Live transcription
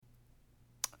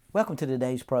Welcome to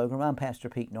today's program. I'm Pastor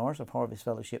Pete Norris of Harvest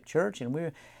Fellowship Church, and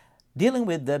we're dealing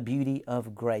with the beauty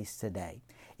of grace today.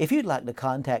 If you'd like to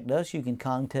contact us, you can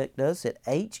contact us at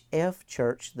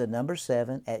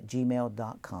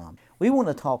hfchurch7@gmail.com. We want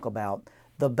to talk about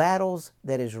the battles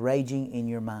that is raging in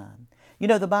your mind. You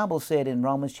know, the Bible said in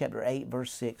Romans chapter 8,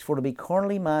 verse 6, "For to be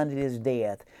carnally minded is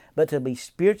death, but to be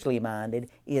spiritually minded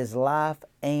is life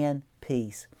and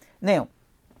peace." Now,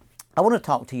 I want to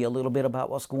talk to you a little bit about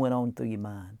what's going on through your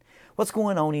mind. What's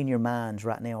going on in your minds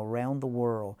right now around the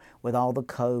world with all the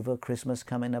COVID, Christmas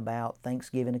coming about,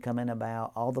 Thanksgiving coming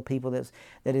about, all the people that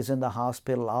is in the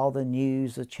hospital, all the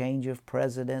news, the change of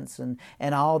presidents, and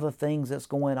all the things that's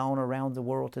going on around the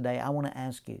world today. I want to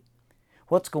ask you,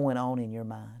 what's going on in your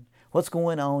mind? What's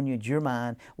going on in your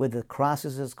mind with the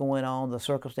crisis that's going on, the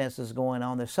circumstances going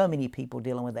on? There's so many people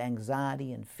dealing with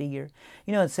anxiety and fear.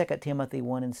 You know, in 2 Timothy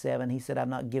 1:7, he said, "I've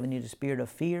not given you the spirit of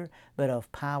fear, but of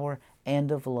power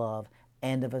and of love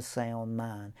and of a sound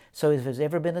mind." So if there's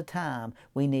ever been a time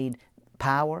we need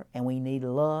power and we need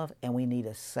love and we need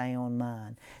a sound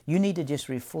mind, you need to just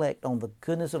reflect on the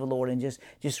goodness of the Lord and just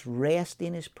rest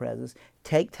in His presence.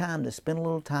 Take time to spend a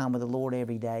little time with the Lord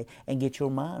every day and get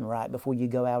your mind right before you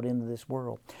go out into this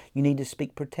world. You need to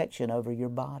speak protection over your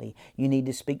body. You need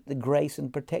to speak the grace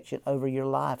and protection over your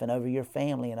life and over your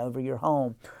family and over your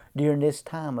home during this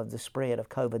time of the spread of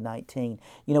COVID-19.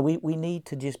 You know, we need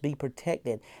to just be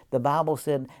protected. The Bible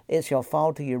said, "It shall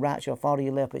fall to your right, shall fall to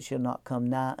your left, it shall not come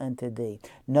nigh unto thee.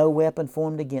 No weapon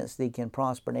formed against thee can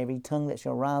prosper, and every tongue that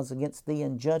shall rise against thee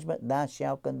in judgment thou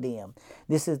shalt condemn.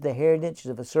 This is the heritage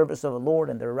of the servants of the Lord,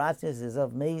 and the righteousness is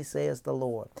of me, says the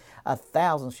Lord.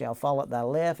 1,000 shall fall at thy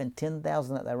left, and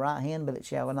 10,000 at thy right hand, but it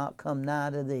shall not come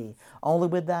nigh to thee. Only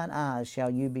with thine eyes shall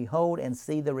you behold and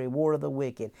see the reward of the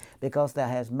wicked, because thou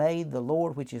hast made the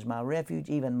Lord, which is my refuge,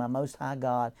 even my most high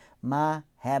God, my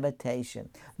habitation."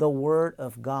 The Word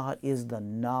of God is the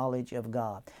knowledge of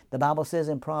God. The Bible says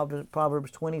in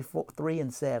Proverbs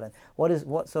 23:7,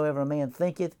 "Whatsoever a man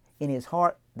thinketh in his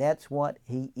heart, that's what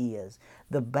he is."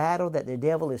 The battle that the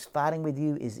devil is fighting with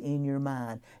you is in your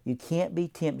mind. You can't be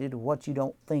tempted to what you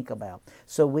don't think about.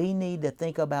 So we need to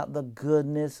think about the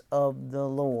goodness of the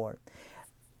Lord.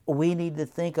 We need to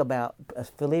think about,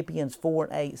 Philippians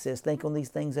 4:8 says, "Think on these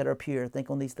things that are pure.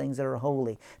 Think on these things that are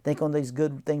holy. Think on these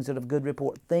good things that have good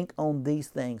report." Think on these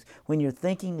things. When you're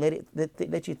thinking,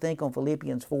 let you think on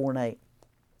Philippians 4:8.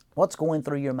 What's going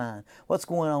through your mind? What's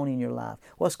going on in your life?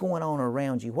 What's going on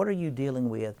around you? What are you dealing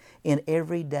with in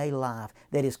everyday life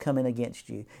that is coming against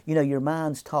you? You know, your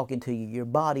mind's talking to you. Your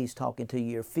body's talking to you.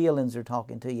 Your feelings are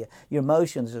talking to you. Your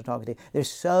emotions are talking to you.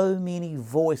 There's so many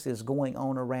voices going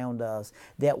on around us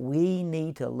that we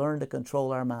need to learn to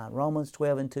control our mind. Romans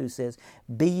 12:2 says,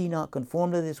 "Be ye not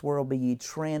conformed to this world, be ye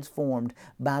transformed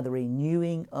by the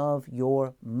renewing of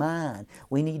your mind."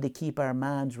 We need to keep our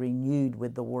minds renewed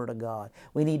with the Word of God.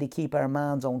 We need to keep our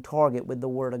minds on target with the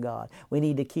Word of God. We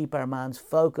need to keep our minds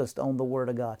focused on the Word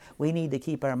of God. We need to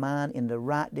keep our mind in the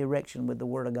right direction with the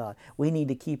Word of God. We need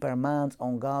to keep our minds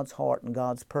on God's heart and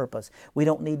God's purpose. We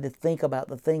don't need to think about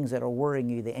the things that are worrying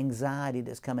you, the anxiety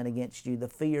that's coming against you, the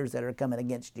fears that are coming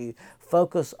against you.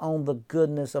 Focus on the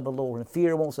goodness of the Lord. And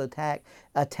fear wants to attack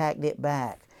it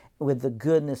back with the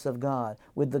goodness of God.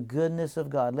 With the goodness of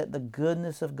God. Let the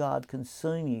goodness of God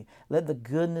consume you. Let the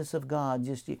goodness of God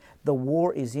the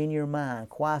war is in your mind.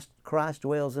 Christ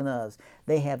dwells in us.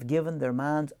 They have given their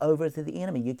minds over to the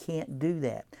enemy. You can't do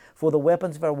that. "For the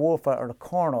weapons of our warfare are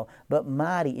carnal, but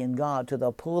mighty in God to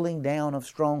the pulling down of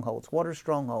strongholds." What are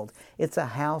strongholds? It's a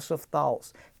house of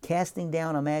thoughts, casting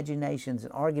down imaginations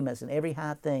and arguments and every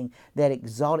high thing that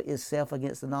exalted itself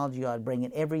against the knowledge of God,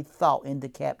 bringing every thought into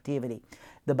captivity.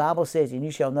 The Bible says, "And you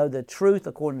shall know the truth,"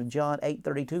 according to John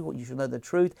 8:32, "you shall know the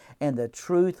truth, and the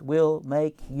truth will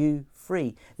make you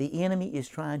free." The enemy is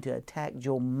trying to attack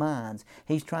your minds.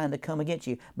 He's trying to come against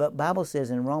you. But Bible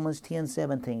says in Romans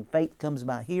 10:17, "Faith comes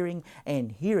by hearing,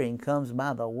 and hearing comes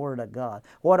by the Word of God."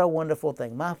 What a wonderful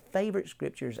thing. My favorite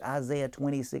scripture is Isaiah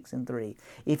 26:3.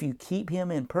 "If you keep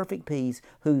him in perfect peace,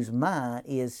 whose mind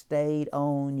is stayed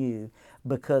on you,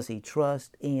 because he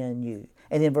trusts in you."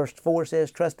 And then verse 4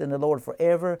 says, "Trust in the Lord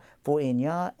forever, for in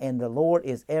Yah and the Lord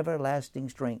is everlasting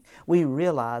strength." We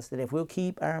realize that if we'll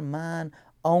keep our mind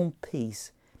on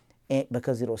peace,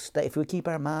 because it'll stay. If we keep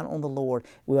our mind on the Lord,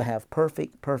 we'll have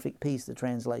perfect peace, the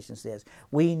translation says.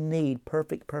 We need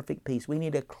perfect peace. We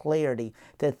need a clarity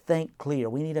to think clear.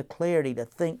 We need a clarity to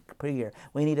think clear.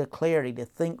 We need a clarity to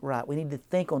think right. We need to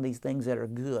think on these things that are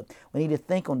good. We need to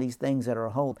think on these things that are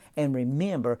whole. And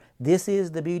remember, this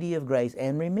is the beauty of grace.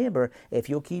 And remember, if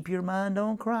you'll keep your mind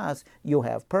on Christ, you'll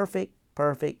have perfect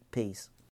peace.